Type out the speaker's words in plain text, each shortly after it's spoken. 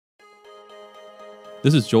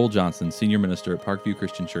This is Joel Johnson, Senior Minister at Parkview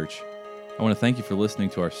Christian Church. I want to thank you for listening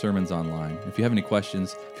to our sermons online. If you have any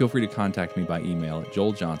questions, feel free to contact me by email at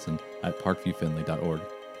joeljohnson@parkviewfinley.org.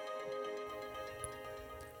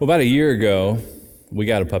 Well, about a year ago, we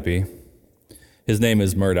got a puppy. His name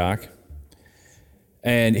is Murdoch,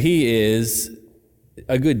 and he is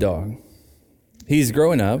a good dog. He's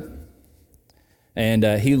growing up, and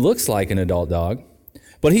he looks like an adult dog,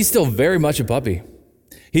 but he's still very much a puppy.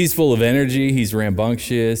 He's full of energy, he's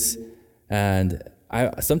rambunctious, and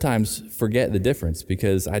I sometimes forget the difference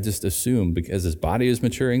because I just assume because his body is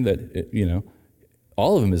maturing that,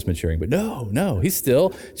 all of him is maturing. But no, he's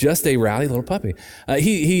still just a rowdy little puppy.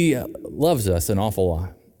 He loves us an awful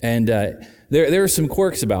lot. And there are some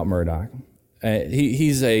quirks about Murdoch.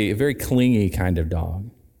 He's a very clingy kind of dog.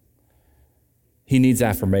 He needs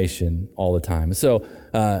affirmation all the time. So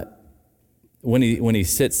when he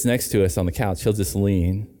sits next to us on the couch, he'll just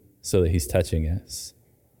lean so that he's touching us.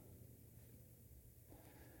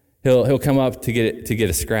 He'll come up to get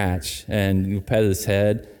a scratch and you pet his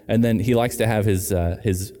head, and then he likes to have his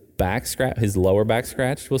back scratch, his lower back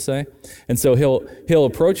scratched, we'll say. And so he'll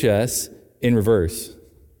approach us in reverse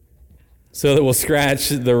so that we'll scratch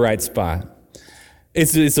the right spot.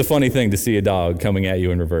 It's a funny thing to see a dog coming at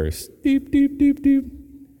you in reverse. Deep, deep, deep, deep.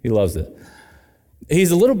 He loves it.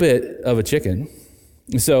 He's a little bit of a chicken,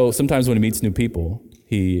 so sometimes when he meets new people,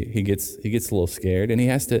 he gets a little scared, and he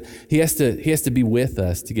has to be with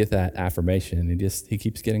us to get that affirmation. And he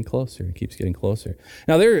keeps getting closer and keeps getting closer.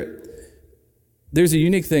 Now there's a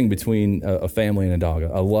unique thing between a family and a dog,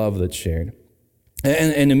 a love that's shared,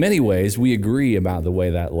 and in many ways we agree about the way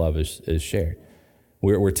that love is shared.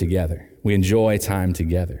 We're together. We enjoy time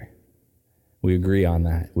together. We agree on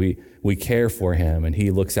that. We care for him, and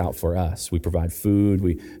he looks out for us. We provide food.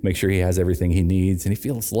 We make sure he has everything he needs, and he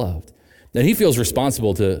feels loved. And he feels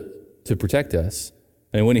responsible to protect us.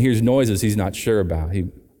 And when he hears noises he's not sure about, he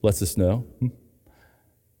lets us know.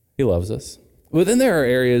 He loves us. But then there are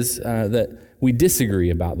areas that we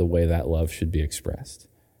disagree about the way that love should be expressed.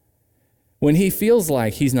 When he feels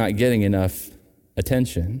like he's not getting enough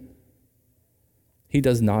attention, he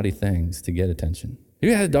does naughty things to get attention. Have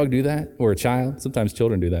you had a dog do that? Or a child? Sometimes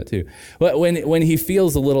children do that too. But when he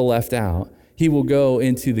feels a little left out, he will go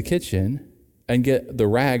into the kitchen and get the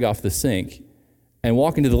rag off the sink and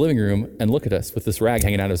walk into the living room and look at us with this rag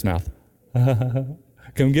hanging out of his mouth.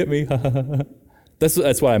 Come get me. That's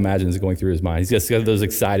what I imagine is going through his mind. He's just got those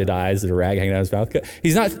excited eyes and a rag hanging out of his mouth.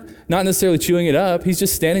 He's not necessarily chewing it up. He's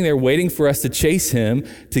just standing there waiting for us to chase him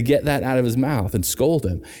to get that out of his mouth and scold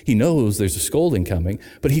him. He knows there's a scolding coming,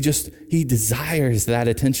 but he desires that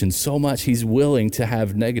attention so much he's willing to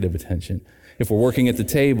have negative attention. If we're working at the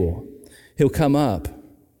table, he'll come up,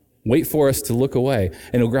 wait for us to look away,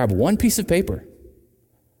 and he'll grab one piece of paper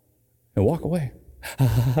and walk away.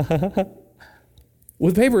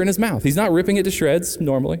 With paper in his mouth. He's not ripping it to shreds,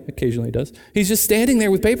 normally, occasionally he does. He's just standing there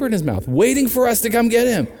with paper in his mouth, waiting for us to come get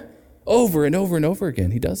him. Over and over and over again,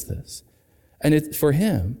 he does this. And it, for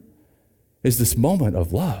him, is this moment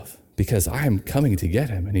of love, because I am coming to get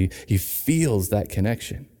him, and he feels that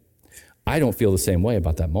connection. I don't feel the same way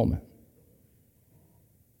about that moment.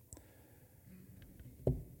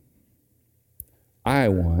 I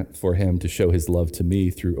want for him to show his love to me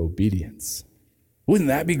through obedience. Wouldn't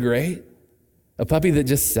that be great? A puppy that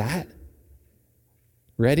just sat,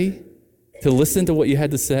 ready to listen to what you had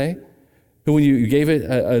to say, who when you gave it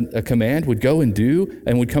a command would go and do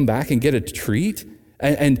and would come back and get a treat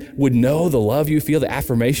and would know the love you feel, the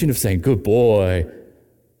affirmation of saying, good boy.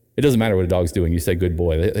 It doesn't matter what a dog's doing. You say, good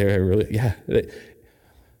boy. They're really, yeah.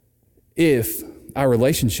 If our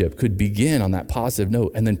relationship could begin on that positive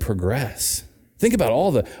note and then progress. Think about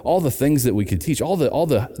all the things that we could teach, all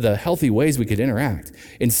the healthy ways we could interact,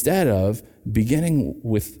 instead of beginning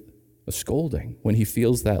with a scolding when he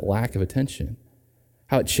feels that lack of attention.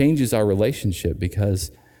 How it changes our relationship because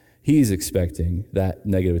he's expecting that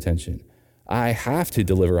negative attention. I have to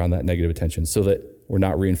deliver on that negative attention so that we're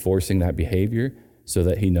not reinforcing that behavior, so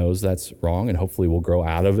that he knows that's wrong, and hopefully we'll grow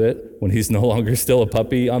out of it when he's no longer still a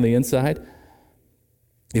puppy on the inside.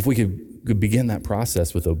 If we could begin that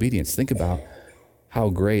process with obedience, think about how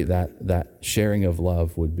great that sharing of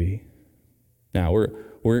love would be. Now, we're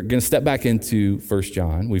going to step back into 1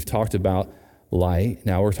 John. We've talked about light.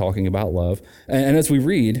 Now we're talking about love. And as we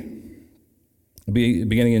read,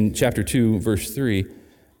 beginning in chapter 2, verse 3,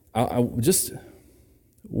 I just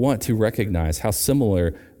want to recognize how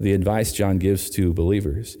similar the advice John gives to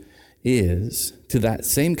believers is to that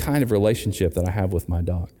same kind of relationship that I have with my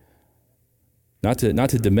dog. Not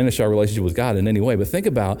to diminish our relationship with God in any way, but think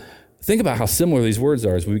about how similar these words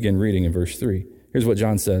are as we begin reading in verse 3. Here's what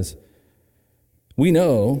John says. We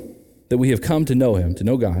know that we have come to know him, to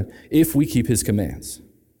know God, if we keep his commands.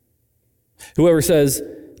 Whoever says,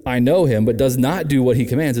 I know him, but does not do what he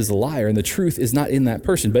commands is a liar, and the truth is not in that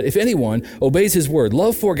person. But if anyone obeys his word,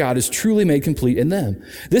 love for God is truly made complete in them.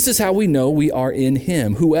 This is how we know we are in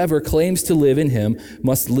him. Whoever claims to live in him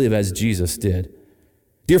must live as Jesus did.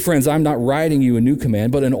 Dear friends, I'm not writing you a new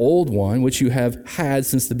command, but an old one, which you have had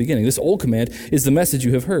since the beginning. This old command is the message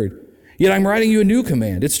you have heard. Yet I'm writing you a new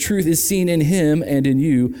command. Its truth is seen in him and in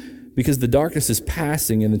you, because the darkness is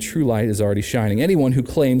passing and the true light is already shining. Anyone who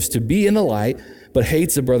claims to be in the light but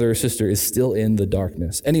hates a brother or sister is still in the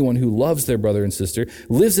darkness. Anyone who loves their brother and sister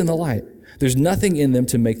lives in the light. There's nothing in them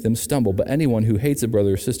to make them stumble, but anyone who hates a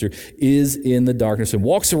brother or sister is in the darkness and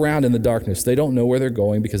walks around in the darkness. They don't know where they're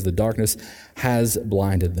going because the darkness has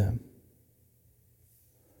blinded them.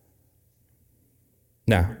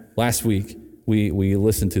 Now, last week, we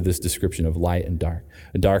listened to this description of light and dark.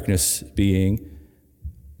 Darkness being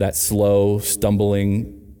that slow,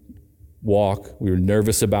 stumbling walk. We were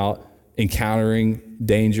nervous about encountering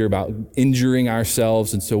danger, about injuring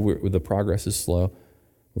ourselves, and so the progress is slow.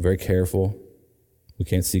 We're very careful. We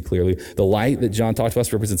can't see clearly. The light that John talked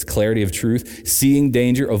about represents clarity of truth, seeing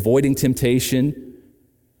danger, avoiding temptation,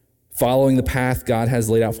 following the path God has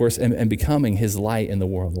laid out for us, and becoming his light in the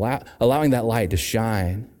world, allowing that light to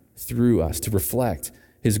shine through us, to reflect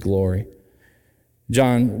his glory.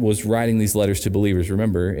 John was writing these letters to believers,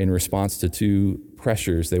 remember, in response to two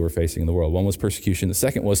pressures they were facing in the world. One was persecution. The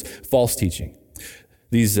second was false teaching.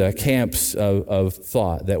 These camps of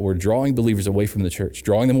thought that were drawing believers away from the church,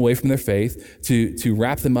 drawing them away from their faith to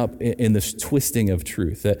wrap them up in this twisting of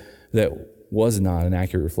truth that was not an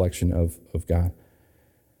accurate reflection of God.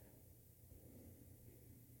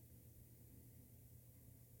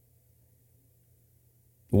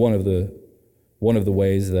 One of the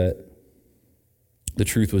ways that the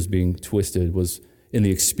truth was being twisted was in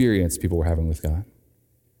the experience people were having with God.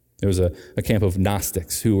 There was a camp of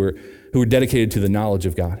Gnostics who were dedicated to the knowledge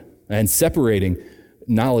of God and separating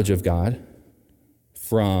knowledge of God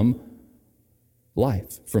from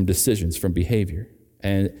life, from decisions, from behavior.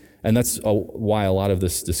 And that's why a lot of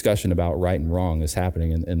this discussion about right and wrong is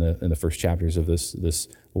happening in the first chapters of this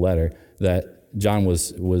letter, that John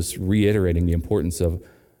was reiterating the importance of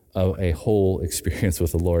a whole experience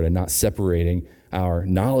with the Lord and not separating our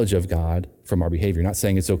knowledge of God from our behavior, not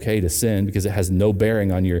saying it's okay to sin because it has no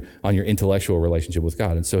bearing on your intellectual relationship with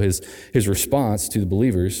God. And so his response to the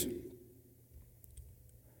believers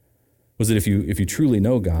was that if you truly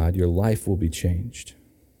know God, your life will be changed.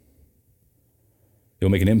 You'll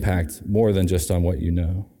make an impact more than just on what you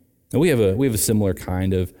know. And we have a similar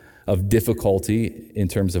kind of difficulty in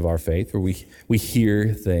terms of our faith, where we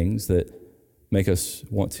hear things that make us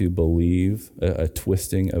want to believe a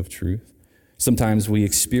twisting of truth. Sometimes we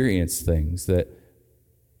experience things that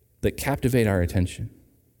captivate our attention.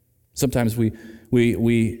 Sometimes we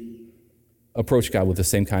approach God with the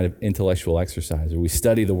same kind of intellectual exercise, or we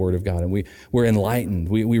study the Word of God and we're enlightened.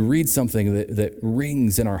 We read something that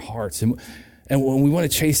rings in our hearts. And when we want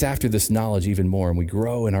to chase after this knowledge even more, and we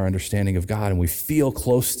grow in our understanding of God and we feel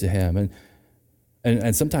close to him.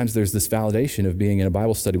 And sometimes there's this validation of being in a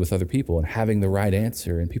Bible study with other people and having the right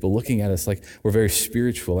answer, and people looking at us like we're very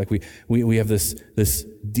spiritual, like we have this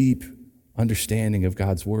deep understanding of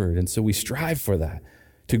God's word. And so we strive for that,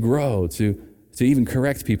 to grow, to even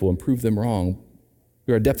correct people and prove them wrong.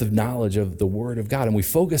 We are a depth of knowledge of the word of God, and we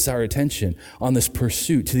focus our attention on this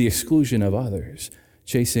pursuit to the exclusion of others,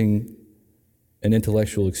 chasing an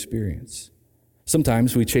intellectual experience.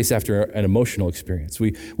 Sometimes we chase after an emotional experience.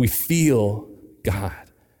 We feel God.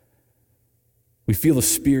 We feel the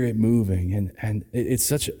Spirit moving, and it's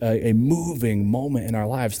such a moving moment in our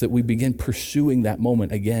lives that we begin pursuing that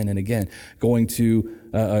moment again and again, going to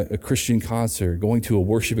a Christian concert, going to a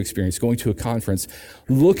worship experience, going to a conference,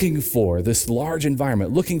 looking for this large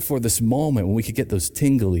environment, looking for this moment when we could get those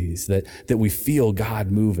tinglies that we feel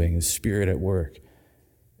God moving, His Spirit at work.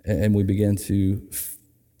 And we begin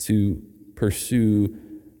to pursue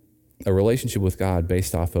a relationship with God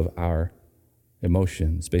based off of our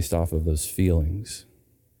emotions, based off of those feelings.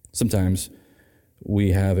 Sometimes we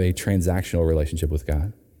have a transactional relationship with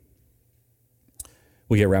God.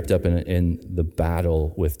 We get wrapped up in the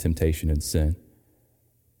battle with temptation and sin.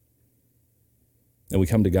 And we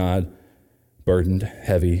come to God burdened,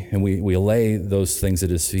 heavy, and we lay those things at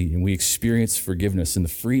His feet, and we experience forgiveness and the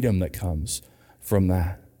freedom that comes from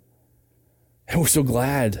that. And we're so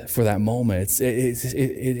glad for that moment.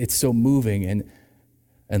 It's so moving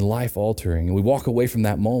and life-altering. And we walk away from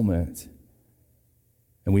that moment,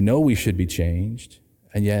 and we know we should be changed,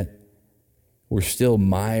 and yet we're still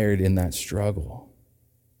mired in that struggle.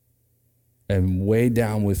 and weighed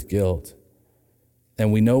down with guilt.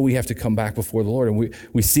 And we know we have to come back before the Lord, and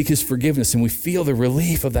we seek his forgiveness, and we feel the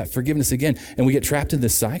relief of that forgiveness again, and we get trapped in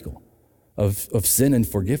this cycle of sin and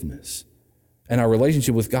forgiveness. And our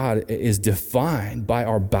relationship with God is defined by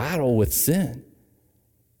our battle with sin.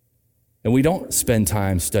 And we don't spend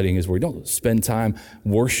time studying his word. We don't spend time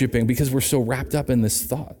worshiping because we're so wrapped up in this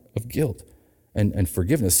thought of guilt and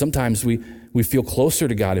forgiveness. Sometimes we feel closer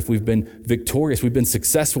to God if we've been victorious, we've been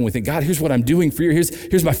successful, and we think, God, here's what I'm doing for you.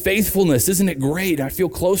 Here's my faithfulness. Isn't it great? I feel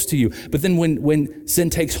close to you. But then when sin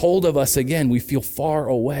takes hold of us again, we feel far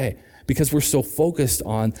away because we're so focused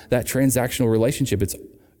on that transactional relationship.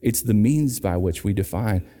 It's the means by which we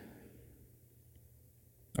define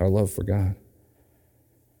our love for God.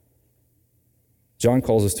 John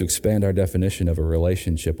calls us to expand our definition of a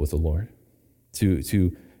relationship with the Lord,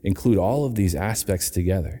 to include all of these aspects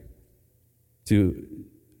together, to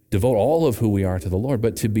devote all of who we are to the Lord,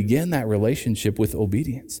 but to begin that relationship with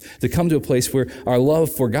obedience, to come to a place where our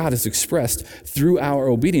love for God is expressed through our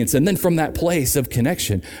obedience. And then from that place of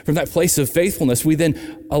connection, from that place of faithfulness, we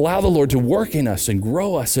then allow the Lord to work in us and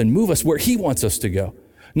grow us and move us where he wants us to go,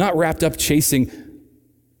 not wrapped up chasing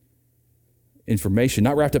information,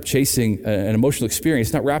 not wrapped up chasing an emotional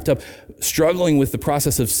experience, not wrapped up struggling with the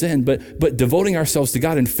process of sin, but devoting ourselves to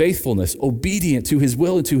God in faithfulness, obedient to his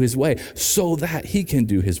will and to his way, so that he can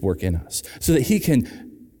do his work in us, so that he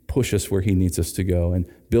can push us where he needs us to go and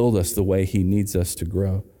build us the way he needs us to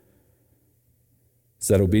grow. It's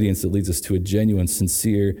that obedience that leads us to a genuine,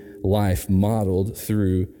 sincere life modeled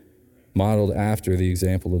after the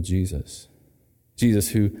example of Jesus.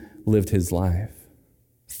 Jesus who lived his life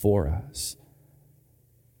for us.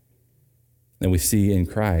 And we see in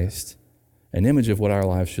Christ an image of what our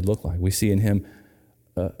lives should look like. We see in him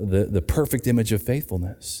the perfect image of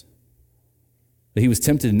faithfulness. That he was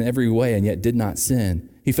tempted in every way and yet did not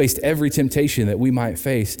sin. He faced every temptation that we might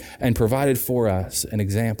face and provided for us an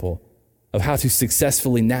example of how to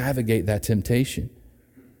successfully navigate that temptation.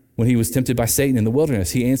 When he was tempted by Satan in the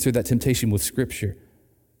wilderness, he answered that temptation with Scripture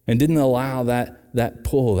and didn't allow that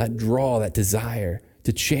pull, that draw, that desire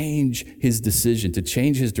to change his decision, to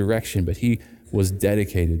change his direction, but he was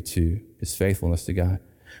dedicated to his faithfulness to God.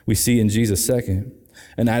 We see in Jesus, second,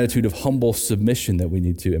 an attitude of humble submission that we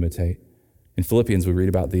need to imitate. In Philippians, we read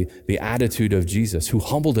about the attitude of Jesus, who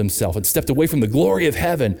humbled himself and stepped away from the glory of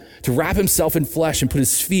heaven to wrap himself in flesh and put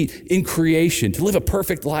his feet in creation, to live a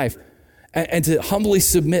perfect life, and to humbly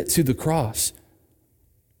submit to the cross,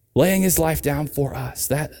 laying his life down for us.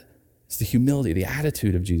 That is the humility, the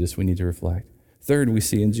attitude of Jesus we need to reflect. Third, we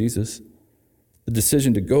see in Jesus the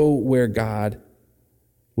decision to go where God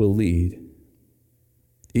will lead,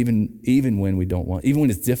 even when we don't want, even when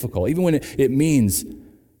it's difficult, even when it means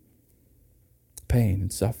pain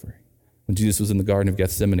and suffering. When Jesus was in the Garden of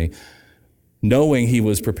Gethsemane, knowing he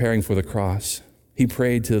was preparing for the cross, he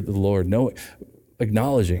prayed to the Lord,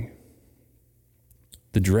 acknowledging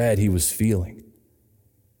the dread he was feeling,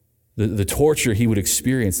 the torture he would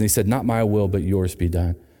experience. And he said, "Not my will, but yours be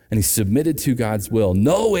done." And he submitted to God's will,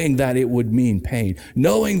 knowing that it would mean pain,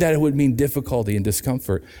 knowing that it would mean difficulty and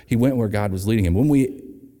discomfort. He went where God was leading him. When we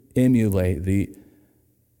emulate the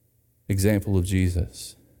example of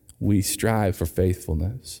Jesus, we strive for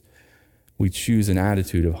faithfulness. We choose an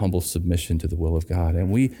attitude of humble submission to the will of God,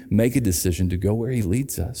 and we make a decision to go where he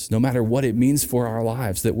leads us, no matter what it means for our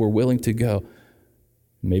lives, that we're willing to go.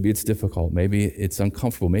 Maybe it's difficult, maybe it's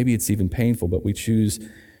uncomfortable, maybe it's even painful, but we choose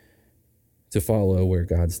to follow where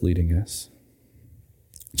God's leading us.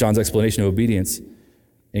 John's explanation of obedience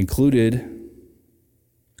included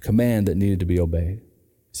a command that needed to be obeyed.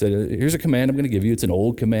 He said, here's a command I'm going to give you. It's an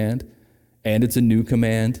old command, and it's a new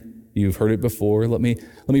command. You've heard it before. Let me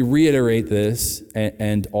reiterate this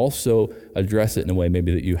and also address it in a way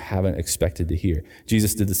maybe that you haven't expected to hear.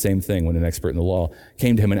 Jesus did the same thing when an expert in the law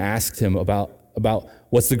came to him and asked him about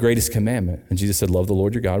what's the greatest commandment. And Jesus said, love the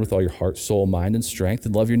Lord your God with all your heart, soul, mind, and strength,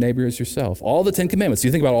 and love your neighbor as yourself. All the 10 commandments. So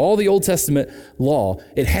you think about all the Old Testament law,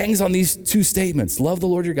 it hangs on these two statements: love the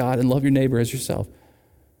Lord your God and love your neighbor as yourself.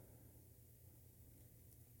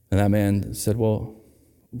 And that man said, well,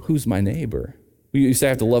 who's my neighbor? You say I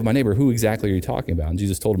have to love my neighbor. Who exactly are you talking about? And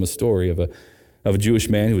Jesus told him a story of a Jewish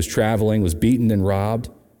man who was traveling, was beaten and robbed,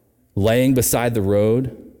 laying beside the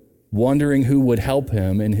road, wondering who would help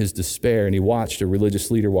him in his despair. And he watched a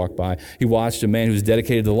religious leader walk by. He watched a man who's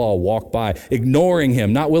dedicated to the law walk by, ignoring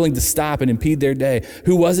him, not willing to stop and impede their day.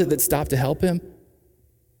 Who was it that stopped to help him?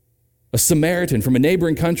 A Samaritan from a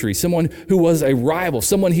neighboring country, someone who was a rival,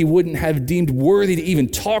 someone he wouldn't have deemed worthy to even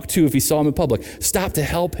talk to if he saw him in public, stopped to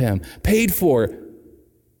help him, paid for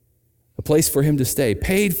a place for him to stay,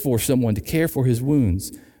 paid for someone to care for his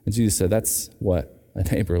wounds, And Jesus said, that's what a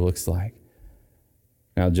neighbor looks like.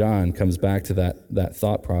 Now, John comes back to that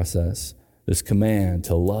thought process, this command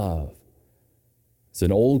to love. It's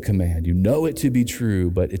an old command. You know it to be true,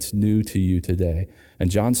 but it's new to you today. And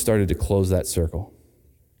John started to close that circle.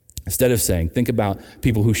 Instead of saying, think about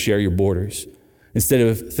people who share your borders. Instead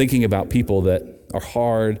of thinking about people that are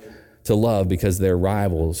hard to love because they're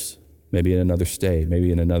rivals, maybe in another state,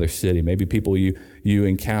 maybe in another city, maybe people you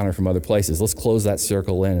encounter from other places. Let's close that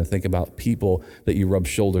circle in and think about people that you rub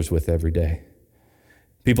shoulders with every day.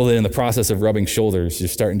 People that in the process of rubbing shoulders, you're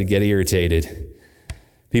starting to get irritated.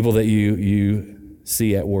 People that you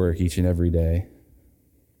see at work each and every day.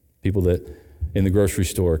 People that in the grocery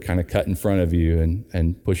store kind of cut in front of you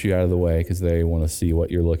and push you out of the way because they want to see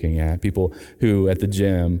what you're looking at. People who at the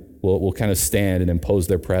gym will kind of stand and impose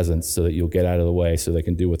their presence so that you'll get out of the way so they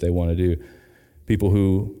can do what they want to do. People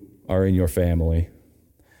who are in your family.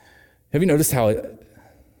 Have you noticed how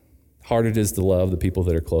hard it is to love the people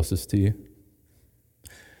that are closest to you?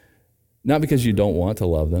 Not because you don't want to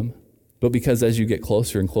love them, but because as you get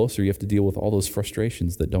closer and closer, you have to deal with all those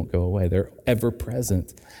frustrations that don't go away. They're ever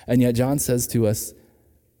present. And yet John says to us,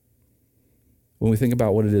 when we think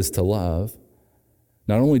about what it is to love,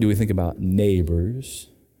 not only do we think about neighbors,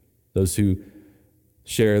 those who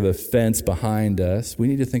share the fence behind us, we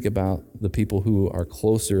need to think about the people who are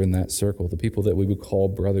closer in that circle, the people that we would call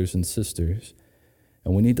brothers and sisters,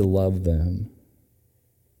 and we need to love them.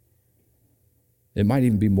 It might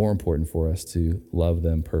even be more important for us to love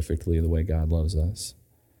them perfectly the way God loves us.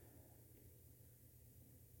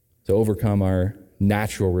 To overcome our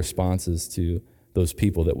natural responses to those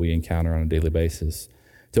people that we encounter on a daily basis.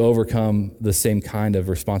 To overcome the same kind of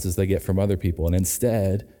responses they get from other people and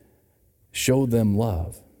instead show them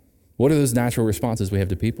love. What are those natural responses we have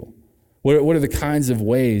to people? What are the kinds of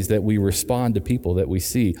ways that we respond to people that we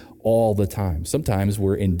see all the time? Sometimes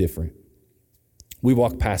we're indifferent. We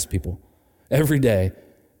walk past people every day,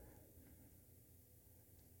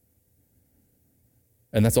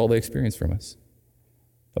 and that's all they experience from us.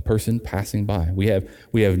 A person passing by. We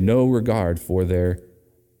have no regard for their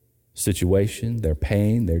situation, their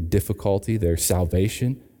pain, their difficulty, their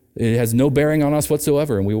salvation. It has no bearing on us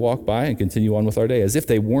whatsoever, and we walk by and continue on with our day as if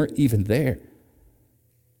they weren't even there.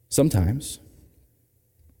 Sometimes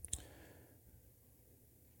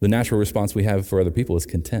the natural response we have for other people is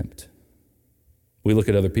contempt. We look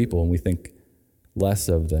at other people and we think less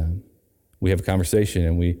of them. We have a conversation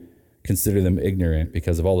and we consider them ignorant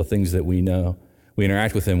because of all the things that we know. We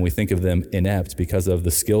interact with them, we think of them inept because of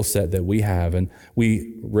the skill set that we have, and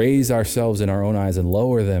we raise ourselves in our own eyes and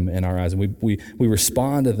lower them in our eyes, and we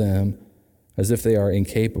respond to them as if they are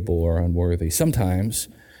incapable or unworthy. Sometimes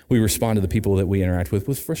we respond to the people that we interact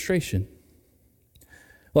with frustration,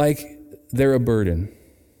 like they're a burden.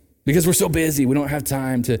 Because we're so busy, we don't have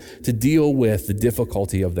time to deal with the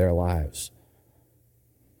difficulty of their lives.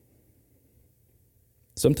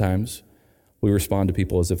 Sometimes we respond to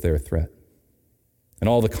people as if they're a threat. And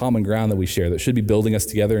all the common ground that we share that should be building us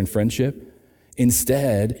together in friendship,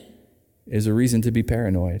 instead is a reason to be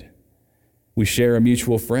paranoid. We share a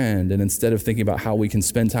mutual friend, and instead of thinking about how we can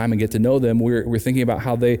spend time and get to know them, we're thinking about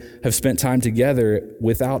how they have spent time together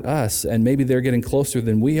without us, and maybe they're getting closer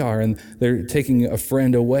than we are, and they're taking a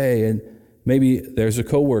friend away, and maybe there's a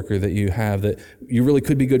coworker that you have that you really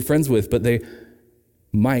could be good friends with, but they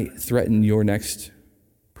might threaten your next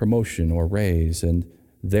promotion or raise, and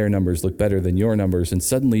their numbers look better than your numbers, and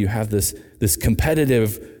suddenly you have this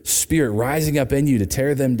competitive spirit rising up in you to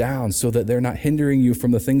tear them down so that they're not hindering you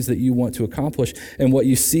from the things that you want to accomplish, and what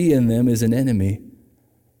you see in them is an enemy.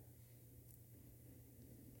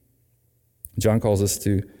 John calls us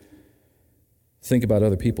to think about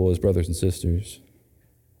other people as brothers and sisters,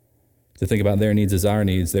 to think about their needs as our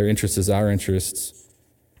needs, their interests as our interests,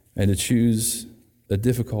 and to choose a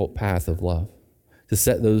difficult path of love. To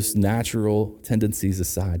set those natural tendencies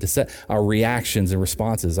aside, to set our reactions and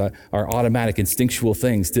responses, our automatic instinctual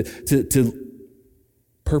things, to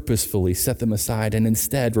purposefully set them aside and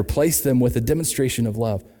instead replace them with a demonstration of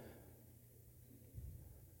love.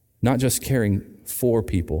 Not just caring for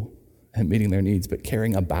people and meeting their needs, but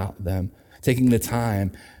caring about them, taking the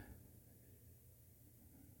time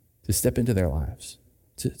to step into their lives,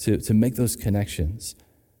 to make those connections,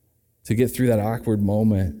 to get through that awkward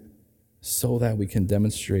moment so that we can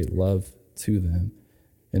demonstrate love to them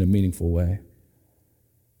in a meaningful way.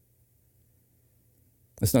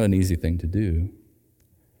 It's not an easy thing to do,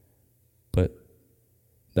 but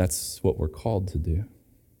that's what we're called to do.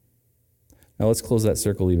 Now let's close that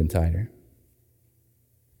circle even tighter.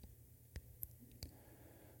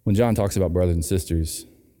 When John talks about brothers and sisters,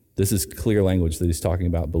 this is clear language that he's talking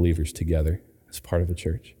about believers together. as part of a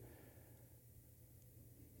church.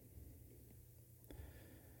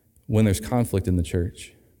 When there's conflict in the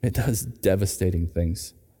church, it does devastating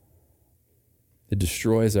things. It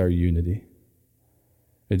destroys our unity.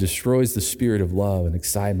 It destroys the spirit of love and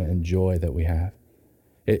excitement and joy that we have.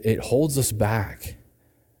 It holds us back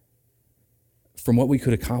from what we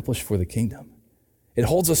could accomplish for the kingdom. It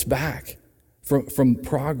holds us back from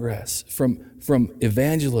progress, from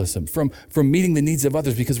evangelism, from meeting the needs of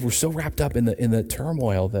others, because we're so wrapped up in the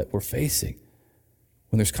turmoil that we're facing.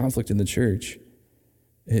 When there's conflict in the church,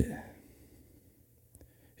 it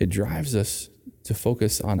drives us to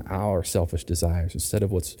focus on our selfish desires instead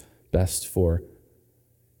of what's best for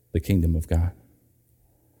the kingdom of God.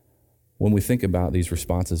 When we think about these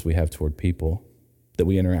responses we have toward people that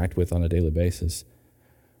we interact with on a daily basis,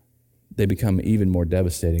 they become even more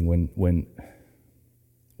devastating when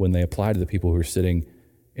they apply to the people who are sitting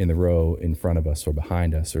in the row in front of us or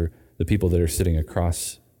behind us, or the people that are sitting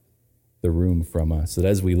across the room from us. That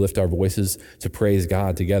as we lift our voices to praise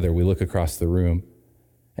God together, we look across the room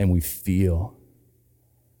and we feel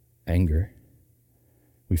anger.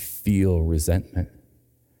 We feel resentment.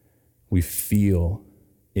 We feel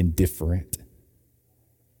indifferent.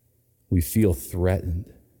 We feel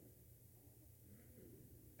threatened.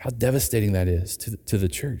 How devastating that is to the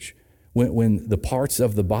church when the parts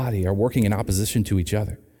of the body are working in opposition to each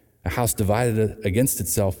other. A house divided against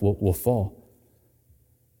itself will fall.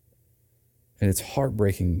 And it's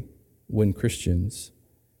heartbreaking when Christians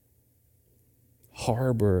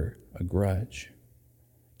harbor a grudge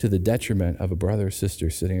to the detriment of a brother or sister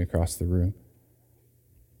sitting across the room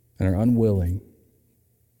and are unwilling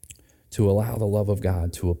to allow the love of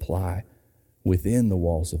God to apply within the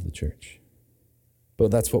walls of the church.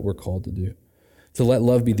 But that's what we're called to do. To let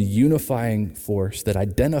love be the unifying force that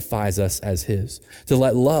identifies us as His. To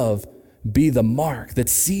let love be the mark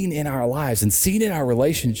that's seen in our lives and seen in our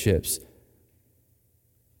relationships.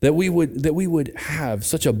 That we would have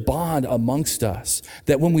such a bond amongst us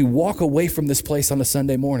that when we walk away from this place on a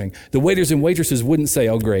Sunday morning, the waiters and waitresses wouldn't say,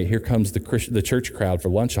 "Oh, great, here comes the church crowd for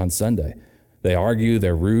lunch on Sunday." They argue,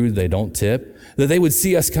 they're rude, they don't tip. That they would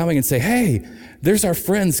see us coming and say, "Hey, there's our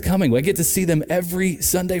friends coming. I get to see them every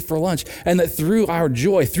Sunday for lunch." And that through our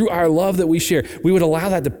joy, through our love that we share, we would allow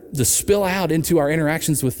that to spill out into our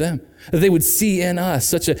interactions with them. That they would see in us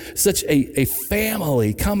such a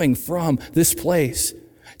family coming from this place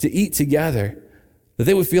to eat together. That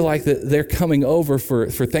they would feel like that they're coming over for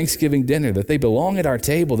Thanksgiving dinner, that they belong at our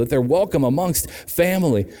table, that they're welcome amongst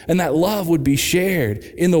family, and that love would be shared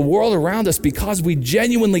in the world around us because we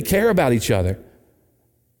genuinely care about each other.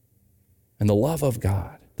 And the love of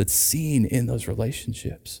God that's seen in those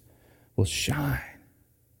relationships will shine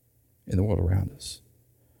in the world around us.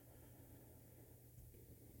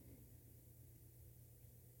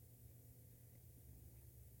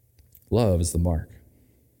 Love is the mark.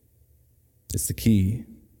 It's the key.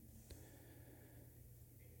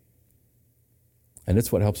 And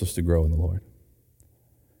it's what helps us to grow in the Lord.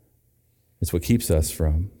 It's what keeps us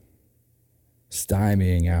from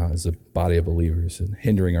stymieing out as a body of believers and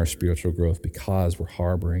hindering our spiritual growth because we're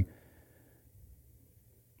harboring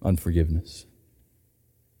unforgiveness.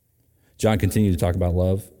 John continued to talk about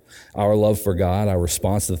love, our love for God, our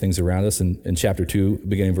response to the things around us. In chapter 2,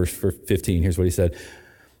 beginning verse 15, here's what he said.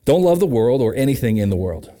 "Don't love the world or anything in the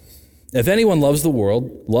world. If anyone loves the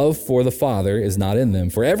world, love for the Father is not in them.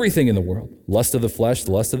 For everything in the world, lust of the flesh,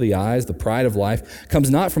 the lust of the eyes, the pride of life, comes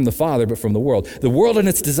not from the Father, but from the world. The world and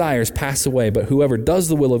its desires pass away, but whoever does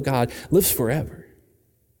the will of God lives forever."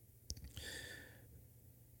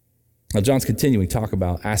 Now, John's continuing to talk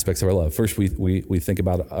about aspects of our love. First, we think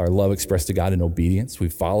about our love expressed to God in obedience. We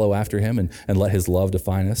follow after Him and let His love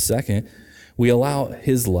define us. Second, we allow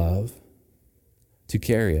His love to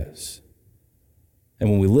carry us. And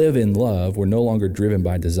when we live in love, we're no longer driven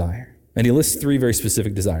by desire. And he lists 3 very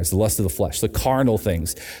specific desires: the lust of the flesh, the carnal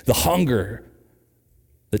things, the hunger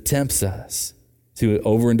that tempts us to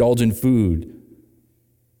overindulge in food,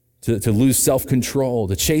 to lose self-control,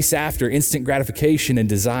 to chase after instant gratification and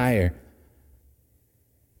desire.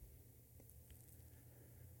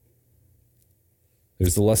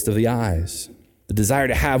 There's the lust of the eyes, the desire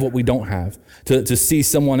to have what we don't have, to see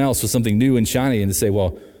someone else with something new and shiny and to say,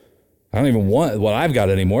 "Well, I don't even want what I've got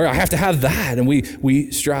anymore. I have to have that." And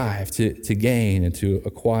we strive to gain and to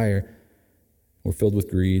acquire. We're filled with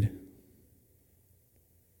greed,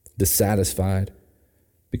 dissatisfied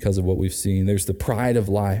because of what we've seen. There's the pride of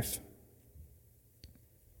life,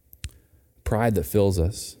 pride that fills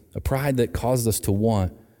us, a pride that causes us to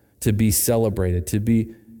want to be celebrated, to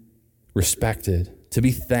be respected, to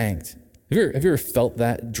be thanked. Have you ever felt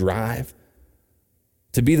that drive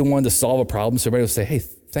to be the one to solve a problem so everybody will say, hey,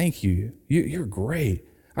 thank you. You're great.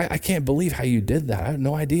 I can't believe how you did that. I have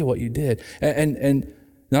no idea what you did. And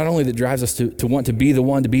not only that drives us to want to be the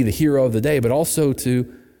one, to be the hero of the day, but also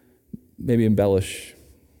to maybe embellish,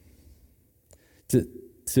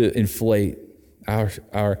 to inflate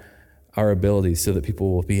our abilities so that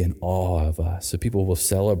people will be in awe of us, so people will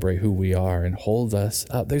celebrate who we are and hold us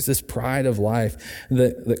up. There's this pride of life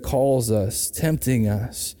that calls us, tempting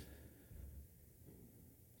us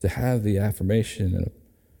to have the affirmation and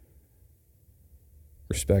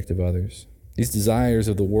respect of others. These desires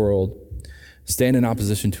of the world stand in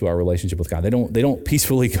opposition to our relationship with God. They don't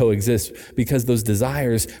peacefully coexist because those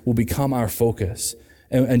desires will become our focus.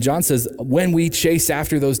 And John says, when we chase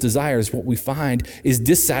after those desires, what we find is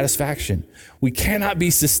dissatisfaction. We cannot be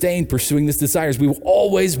sustained pursuing these desires. We will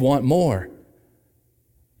always want more.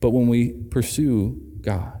 But when we pursue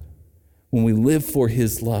God, when we live for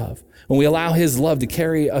his love, when we allow his love to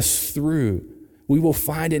carry us through, we will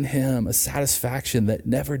find in him a satisfaction that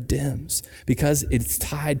never dims because it's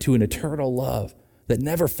tied to an eternal love that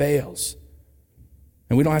never fails.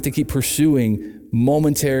 And we don't have to keep pursuing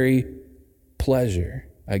momentary pleasure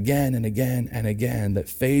again and again and again that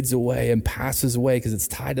fades away and passes away because it's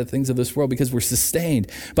tied to things of this world, because we're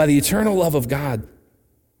sustained by the eternal love of God.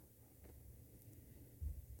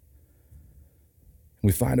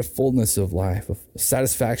 We find a fullness of life, a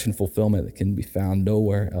satisfaction, fulfillment that can be found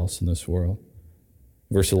nowhere else in this world.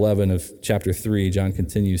 Verse 11 of chapter 3, John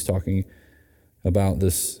continues talking about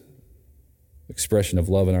this expression of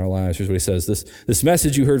love in our lives. Here's what he says. This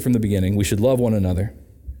message you heard from the beginning, we should love one another.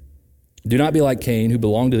 Do not be like Cain, who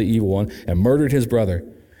belonged to the evil one and murdered his brother.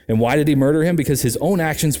 And why did he murder him? Because his own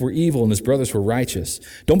actions were evil and his brothers were righteous.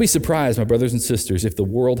 Don't be surprised, my brothers and sisters, if the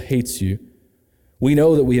world hates you. We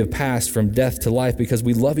know that we have passed from death to life because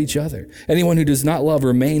we love each other. Anyone who does not love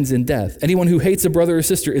remains in death. Anyone who hates a brother or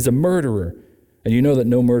sister is a murderer. And you know that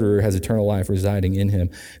no murderer has eternal life residing in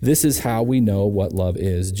him. This is how we know what love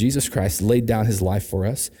is. Jesus Christ laid down his life for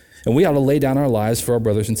us, and we ought to lay down our lives for our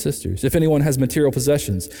brothers and sisters. If anyone has material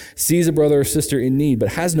possessions, sees a brother or sister in need, but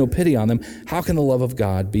has no pity on them, how can the love of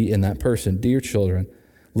God be in that person? Dear children,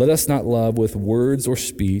 let us not love with words or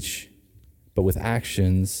speech, but with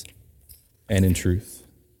actions and in truth.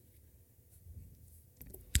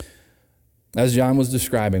 As John was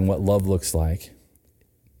describing what love looks like,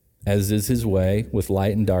 as is his way with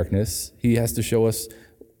light and darkness, he has to show us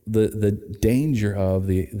the danger of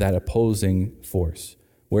that opposing force.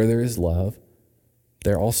 Where there is love,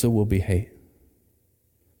 there also will be hate.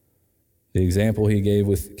 The example he gave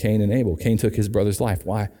with Cain and Abel. Cain took his brother's life.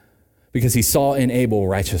 Why? Because he saw in Abel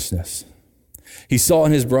righteousness. He saw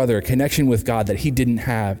in his brother a connection with God that he didn't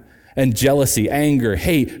have. And jealousy, anger,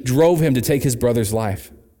 hate drove him to take his brother's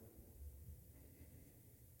life.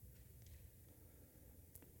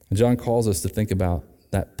 And John calls us to think about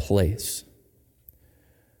that place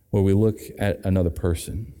where we look at another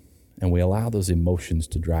person and we allow those emotions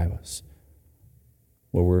to drive us,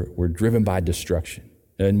 where we're driven by destruction.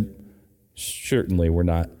 And certainly we're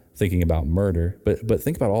not thinking about murder, but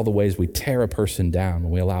think about all the ways we tear a person down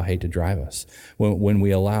when we allow hate to drive us, when we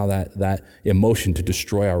allow that emotion to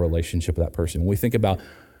destroy our relationship with that person. When we think about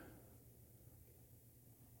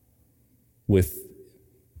with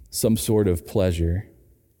some sort of pleasure,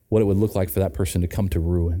 what it would look like for that person to come to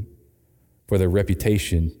ruin, for their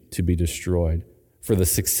reputation to be destroyed, for the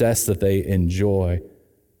success that they enjoy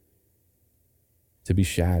to be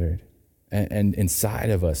shattered. And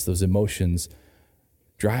inside of us, those emotions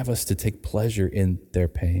drive us to take pleasure in their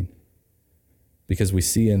pain because we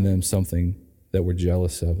see in them something that we're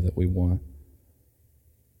jealous of, that we want.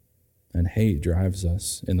 And hate drives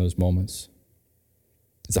us in those moments.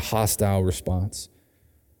 It's a hostile response.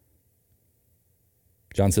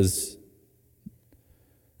 John says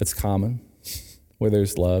it's common. Where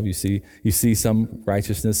there's love, you see some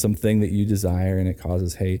righteousness, something that you desire, and it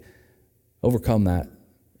causes hate. Overcome that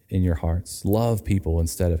in your hearts. Love people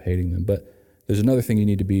instead of hating them. But there's another thing you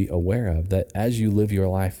need to be aware of, that as you live your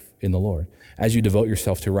life in the Lord, as you devote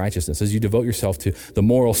yourself to righteousness, as you devote yourself to the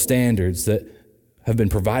moral standards that have been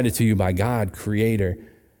provided to you by God, Creator,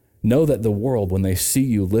 know that the world, when they see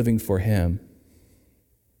you living for Him,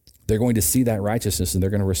 they're going to see that righteousness and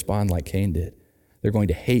they're going to respond like Cain did. They're going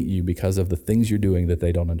to hate you because of the things you're doing that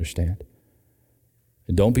they don't understand.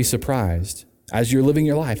 And don't be surprised, as you're living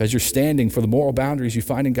your life, as you're standing for the moral boundaries you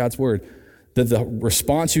find in God's Word, that the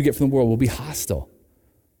response you get from the world will be hostile.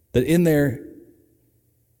 That in their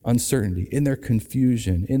uncertainty, in their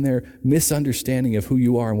confusion, in their misunderstanding of who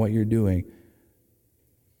you are and what you're doing,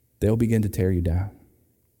 they'll begin to tear you down.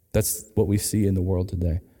 That's what we see in the world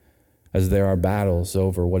today. as there are battles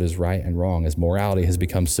over what is right and wrong, as morality has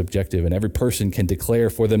become subjective and every person can declare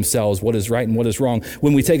for themselves what is right and what is wrong.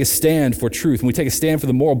 When we take a stand for truth, when we take a stand for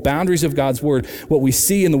the moral boundaries of God's word, what we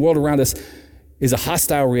see in the world around us is a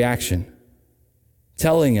hostile reaction,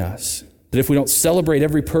 telling us that if we don't celebrate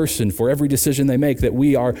every person for every decision they make, that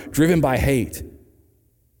we are driven by hate.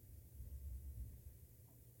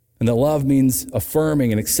 And that love means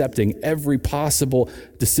affirming and accepting every possible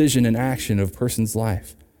decision and action of a person's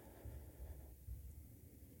life.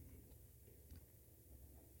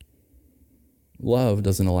 Love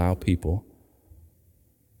doesn't allow people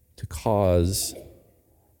to cause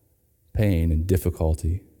pain and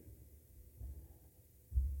difficulty.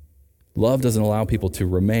 Love doesn't allow people to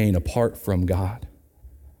remain apart from God.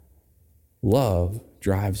 Love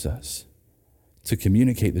drives us to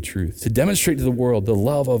communicate the truth, to demonstrate to the world the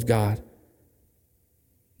love of God.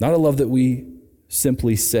 Not a love that we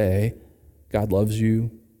simply say, God loves you,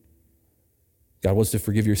 God wants to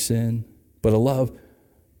forgive your sin, but a love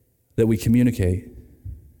that we communicate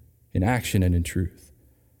in action and in truth.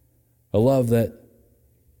 A love that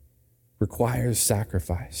requires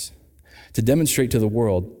sacrifice to demonstrate to the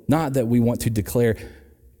world, not that we want to declare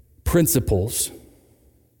principles,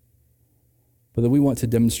 but that we want to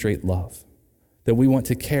demonstrate love, that we want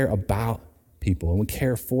to care about people and we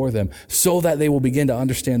care for them so that they will begin to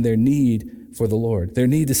understand their need for the Lord, their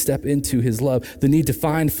need to step into his love, the need to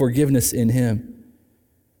find forgiveness in him.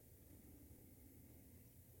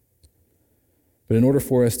 But in order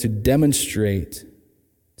for us to demonstrate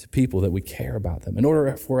to people that we care about them, in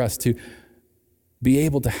order for us to be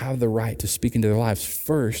able to have the right to speak into their lives,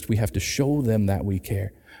 first we have to show them that we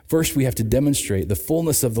care. First we have to demonstrate the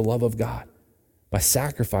fullness of the love of God by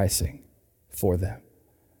sacrificing for them,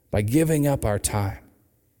 by giving up our time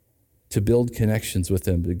to build connections with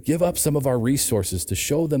them, to give up some of our resources to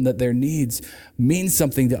show them that their needs mean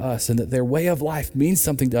something to us and that their way of life means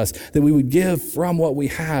something to us, that we would give from what we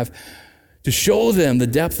have to show them the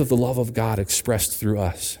depth of the love of God expressed through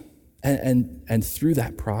us. And through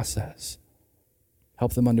that process,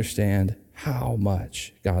 help them understand how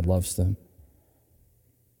much God loves them.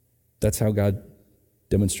 That's how God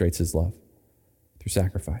demonstrates his love, through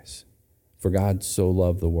sacrifice. For God so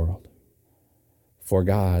loved the world. For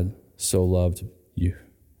God so loved you.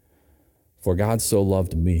 For God so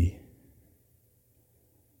loved me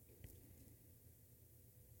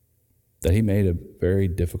that he made a very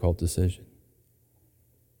difficult decision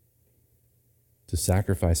to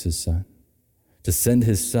sacrifice his son, to send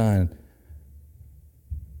his son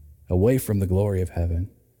away from the glory of heaven,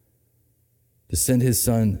 to send his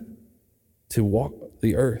son to walk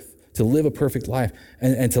the earth, to live a perfect life,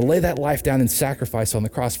 and to lay that life down in sacrifice on the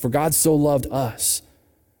cross. For God so loved us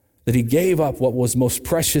that he gave up what was most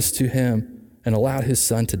precious to him and allowed his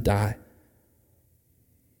son to die.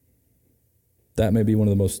 That may be one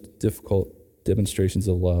of the most difficult demonstrations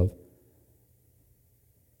of love.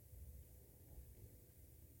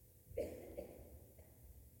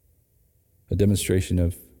 A demonstration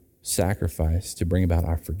of sacrifice to bring about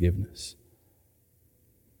our forgiveness.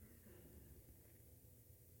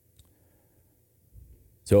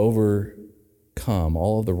 To overcome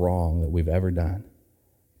all of the wrong that we've ever done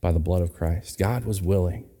by the blood of Christ, God was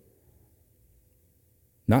willing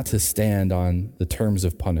not to stand on the terms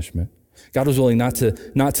of punishment. God was willing not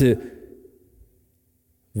to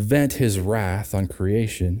vent his wrath on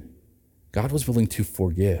creation. God was willing to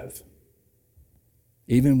forgive,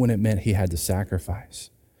 even when it meant he had to sacrifice.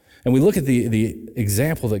 And we look at the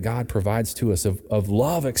example that God provides to us of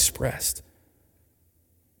love expressed.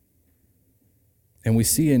 And we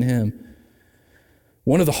see in him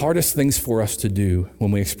one of the hardest things for us to do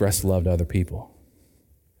when we express love to other people: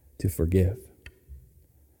 to forgive.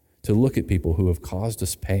 To look at people who have caused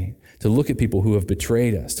us pain, to look at people who have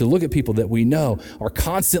betrayed us, to look at people that we know are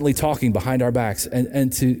constantly talking behind our backs,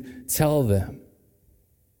 and to tell them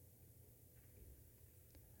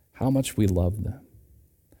how much we love them,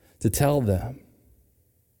 to tell them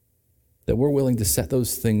that we're willing to set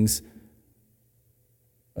those things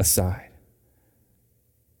aside,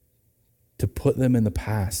 to put them in the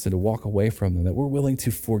past and to walk away from them, that we're willing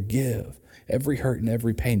to forgive every hurt and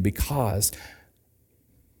every pain because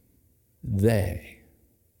they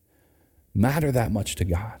matter that much to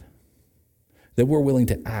God, that we're willing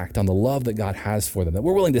to act on the love that God has for them, that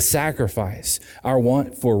we're willing to sacrifice our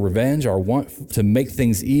want for revenge, our want to make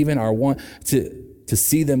things even, our want to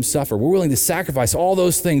see them suffer. We're willing to sacrifice all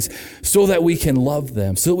those things so that we can love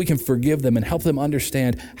them, so that we can forgive them and help them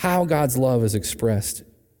understand how God's love is expressed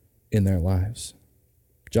in their lives.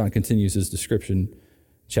 John continues his description,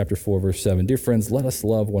 chapter 4, verse 7. Dear friends, let us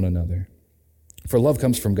love one another, For love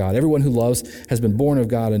comes from God. Everyone who loves has been born of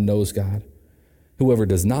God and knows God. Whoever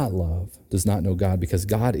does not love does not know God, because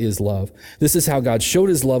God is love. This is how God showed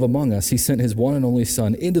his love among us. He sent his one and only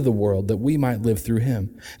Son into the world that we might live through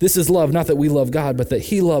him. This is love, not that we love God, but that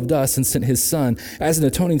he loved us and sent his Son as an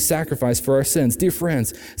atoning sacrifice for our sins. Dear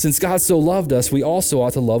friends, since God so loved us, we also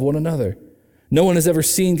ought to love one another. No one has ever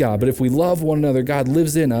seen God, but if we love one another, God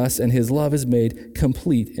lives in us, and his love is made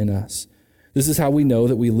complete in us. This is how we know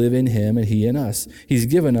that we live in him and he in us. He's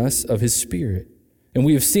given us of his Spirit. And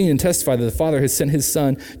we have seen and testified that the Father has sent his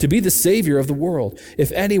Son to be the Savior of the world.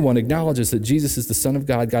 If anyone acknowledges that Jesus is the Son of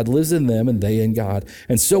God, God lives in them and they in God.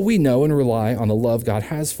 And so we know and rely on the love God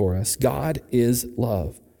has for us. God is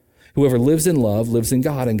love. Whoever lives in love lives in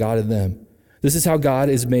God and God in them. This is how God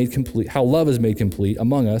is made complete, how love is made complete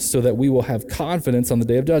among us, so that we will have confidence on the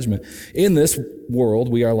day of judgment. In this world,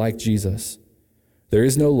 we are like Jesus. There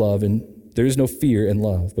is no fear in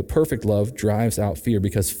love, but perfect love drives out fear,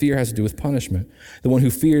 because fear has to do with punishment. The one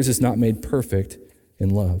who fears is not made perfect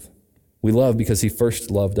in love. We love because he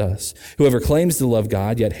first loved us. Whoever claims to love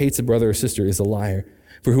God yet hates a brother or sister is a liar.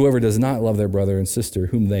 For whoever does not love their brother and sister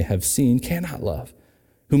whom they have seen cannot love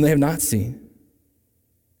whom they have not seen.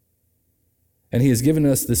 And he has given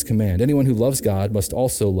us this command: anyone who loves God must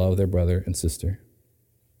also love their brother and sister.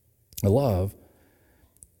 Love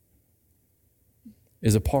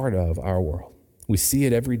is a part of our world. We see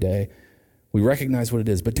it every day. We recognize what it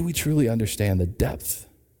is, but do we truly understand the depth,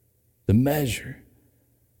 the measure,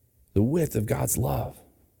 the width of God's love?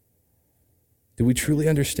 Do we truly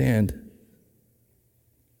understand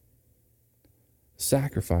the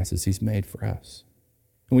sacrifices he's made for us?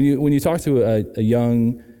 When you talk to a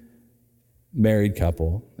young married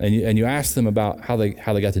couple and you ask them about how they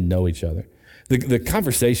got to know each other, the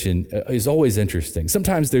conversation is always interesting.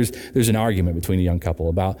 Sometimes there's an argument between a young couple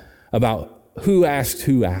about who asked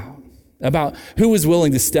who out, about who was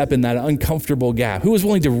willing to step in that uncomfortable gap, who was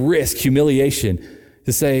willing to risk humiliation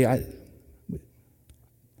to say,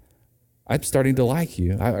 I'm starting to like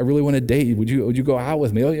you. I really want to date you. Would you go out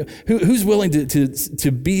with me? Who's willing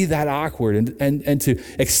to be that awkward and to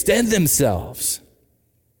extend themselves?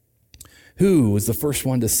 Who was the first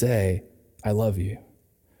one to say, I love you?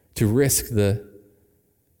 To risk the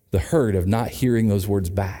hurt of not hearing those words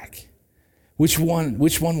back. Which one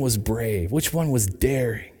was brave? Which one was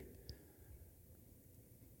daring?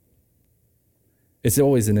 It's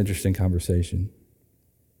always an interesting conversation.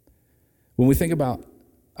 When we think about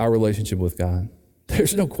our relationship with God,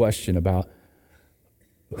 there's no question about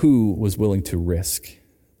who was willing to risk.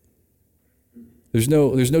 There's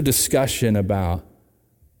no discussion about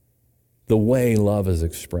the way love is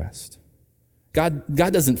expressed. God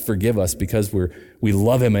doesn't forgive us because we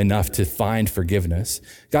love him enough to find forgiveness.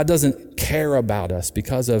 God doesn't care about us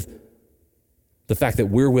because of the fact that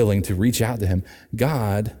we're willing to reach out to him.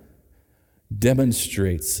 God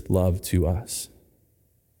demonstrates love to us.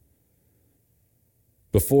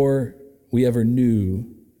 Before we ever knew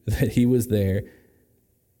that he was there,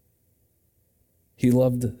 he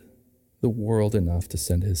loved the world enough to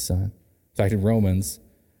send his Son. In fact, in Romans,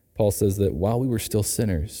 Paul says that while we were still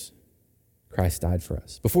sinners, Christ died for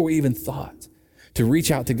us. Before we even thought to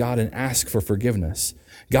reach out to God and ask for forgiveness,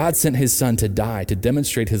 God sent his Son to die, to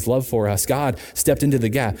demonstrate his love for us. God stepped into the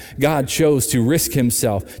gap. God chose to risk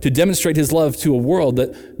himself, to demonstrate his love to a world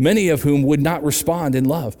that many of whom would not respond in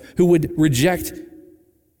love, who would reject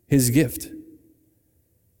his gift,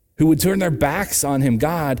 who would turn their backs on him.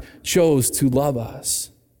 God chose to love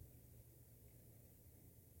us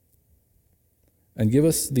and give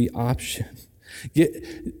us the option.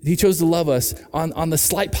 He chose to love us on the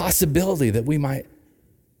slight possibility that we might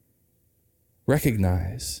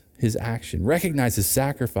recognize his action, recognize his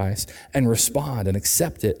sacrifice, and respond and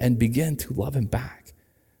accept it and begin to love him back.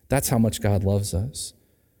 That's how much God loves us.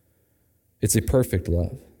 It's a perfect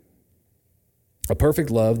love. A perfect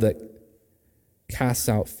love that casts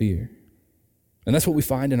out fear. And that's what we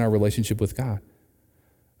find in our relationship with God.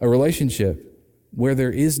 A relationship where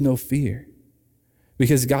there is no fear.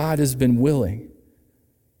 Because God has been willing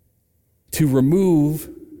to remove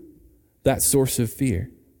that source of fear.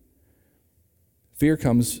 Fear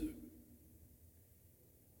comes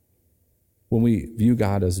when we view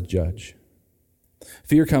God as a judge.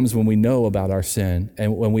 Fear comes when we know about our sin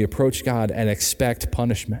and when we approach God and expect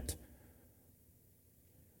punishment.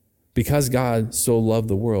 Because God so loved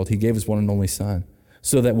the world, he gave his one and only Son,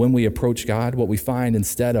 so that when we approach God, what we find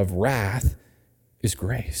instead of wrath is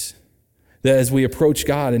grace. That as we approach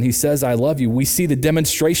God and he says, I love you, we see the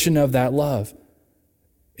demonstration of that love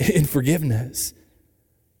in forgiveness.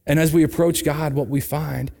 And as we approach God, what we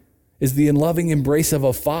find is the loving embrace of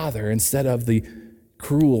a father instead of the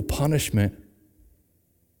cruel punishment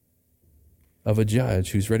of a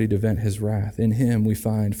judge who's ready to vent his wrath. In him we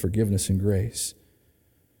find forgiveness and grace.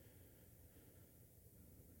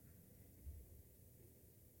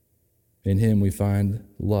 In him we find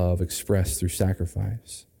love expressed through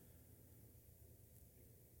sacrifice.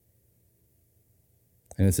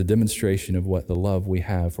 And it's a demonstration of what the love we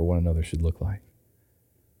have for one another should look like.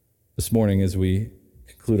 This morning, as we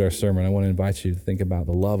conclude our sermon, I want to invite you to think about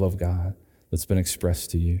the love of God that's been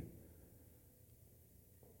expressed to you.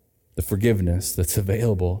 The forgiveness that's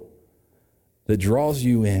available, that draws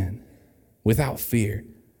you in without fear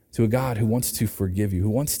to a God who wants to forgive you, who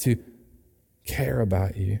wants to care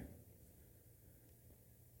about you,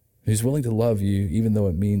 who's willing to love you even though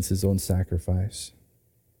it means his own sacrifice.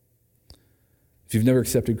 If you've never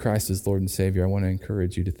accepted Christ as Lord and Savior, I want to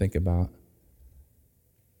encourage you to think about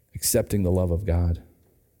accepting the love of God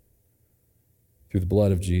through the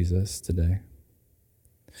blood of Jesus today.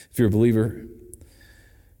 If you're a believer,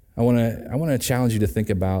 I want to challenge you to think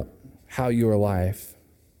about how your life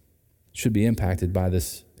should be impacted by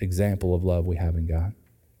this example of love we have in God.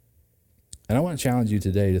 And I want to challenge you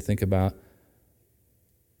today to think about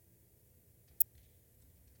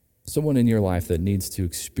someone in your life that needs to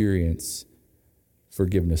experience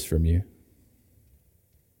forgiveness from you.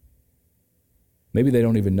 Maybe they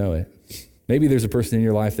don't even know it. Maybe there's a person in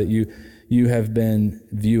your life that you have been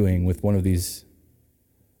viewing with one of these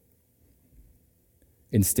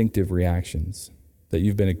instinctive reactions that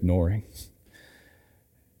you've been ignoring.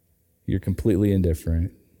 You're completely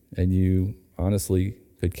indifferent, and you honestly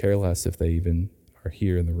could care less if they even are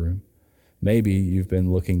here in the room. Maybe you've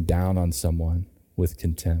been looking down on someone with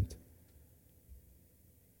contempt,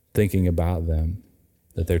 thinking about them,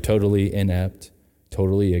 that they're totally inept,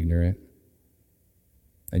 totally ignorant,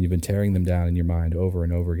 and you've been tearing them down in your mind over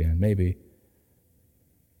and over again. Maybe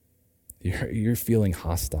you're feeling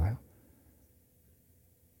hostile.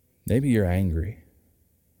 Maybe you're angry.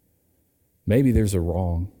 Maybe there's a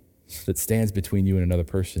wrong that stands between you and another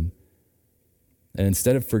person. And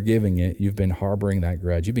instead of forgiving it, you've been harboring that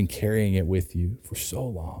grudge. You've been carrying it with you for so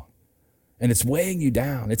long. And it's weighing you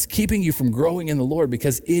down. It's keeping you from growing in the Lord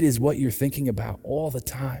because it is what you're thinking about all the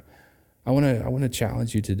time. I want to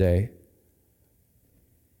challenge you today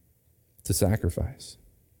to sacrifice.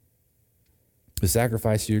 To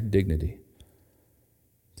sacrifice your dignity.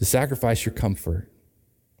 To sacrifice your comfort.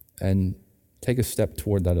 And take a step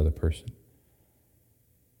toward that other person.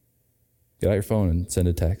 Get out your phone and send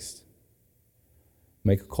a text.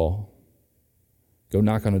 Make a call. Go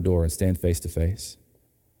knock on a door and stand face to face.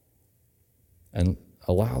 And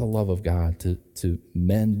allow the love of God to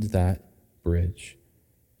mend that bridge.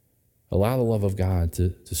 Allow the love of God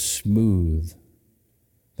to smooth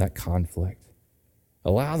that conflict.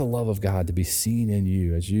 Allow the love of God to be seen in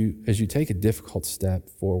you as you take a difficult step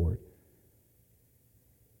forward.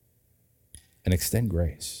 And extend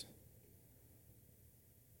grace.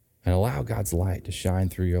 And allow God's light to shine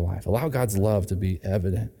through your life. Allow God's love to be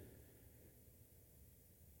evident.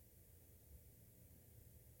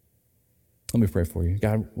 Let me pray for you.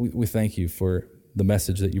 God, we thank you for the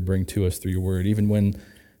message that you bring to us through your word, even when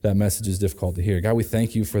that message is difficult to hear. God, we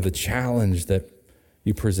thank you for the challenge that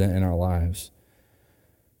you present in our lives.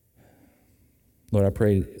 Lord, I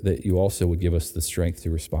pray that you also would give us the strength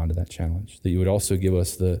to respond to that challenge, that you would also give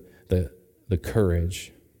us the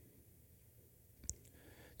courage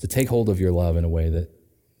to take hold of your love in a way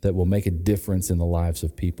that will make a difference in the lives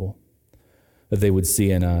of people. That they would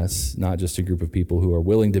see in us not just a group of people who are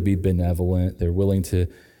willing to be benevolent, they're willing to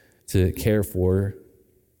care for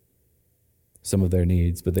some of their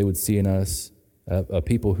needs, but they would see in us a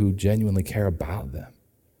people who genuinely care about them,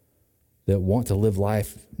 that want to live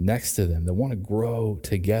life next to them, that want to grow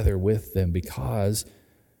together with them because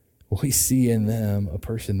we see in them a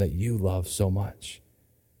person that you love so much.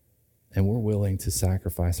 And we're willing to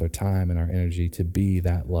sacrifice our time and our energy to be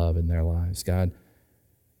that love in their lives. God,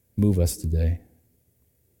 move us today.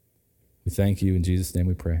 We thank you. In Jesus' name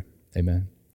we pray. Amen.